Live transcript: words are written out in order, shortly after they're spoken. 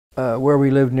Where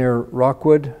we lived near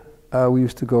Rockwood, we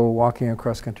used to go walking and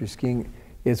cross-country skiing.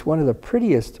 It's one of the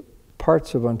prettiest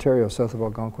parts of Ontario, south of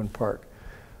Algonquin Park.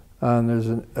 There's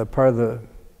a part of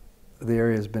the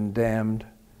area has been dammed,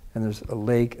 and there's a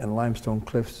lake and limestone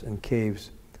cliffs and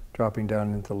caves dropping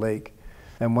down into the lake.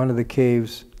 And one of the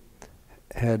caves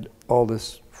had all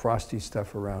this frosty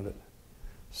stuff around it.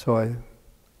 So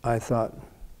I thought,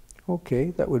 okay,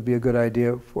 that would be a good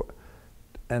idea for,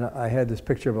 and I had this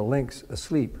picture of a lynx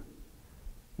asleep.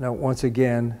 Now, once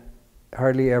again,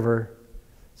 hardly ever,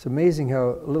 it's amazing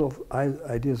how little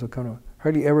ideas will come to,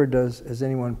 hardly ever has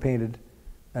anyone painted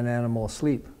an animal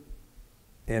asleep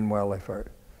in wildlife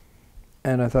art.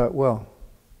 And I thought, well,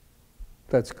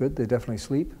 that's good, they definitely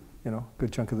sleep, you know, a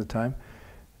good chunk of the time.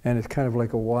 And it's kind of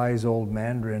like a wise old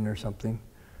mandarin or something,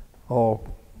 all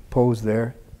posed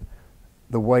there.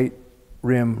 The white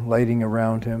rim lighting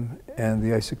around him, and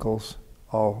the icicles,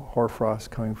 all hoarfrost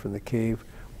coming from the cave,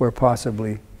 where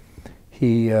possibly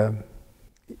he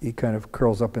kind of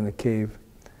curls up in the cave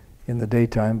in the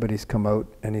daytime, but he's come out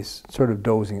and he's sort of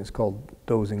dozing. It's called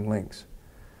Dozing Lynx.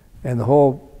 And the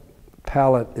whole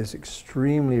palette is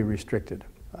extremely restricted.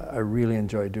 I really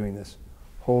enjoy doing this,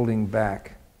 holding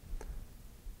back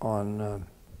on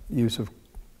use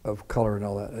of color and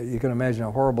all that. You can imagine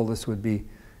how horrible this would be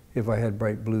if I had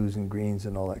bright blues and greens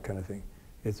and all that kind of thing.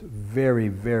 It's very,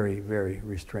 very, very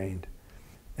restrained.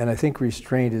 And I think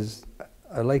restraint is,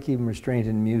 I like even restraint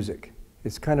in music.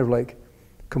 It's kind of like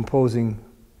composing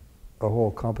a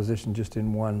whole composition just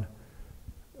in one,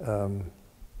 you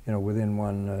know, within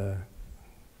one,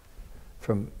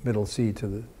 from middle C to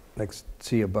the next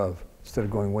C above, instead of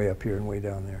going way up here and way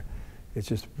down there. It's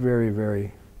just very,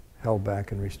 very held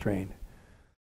back and restrained.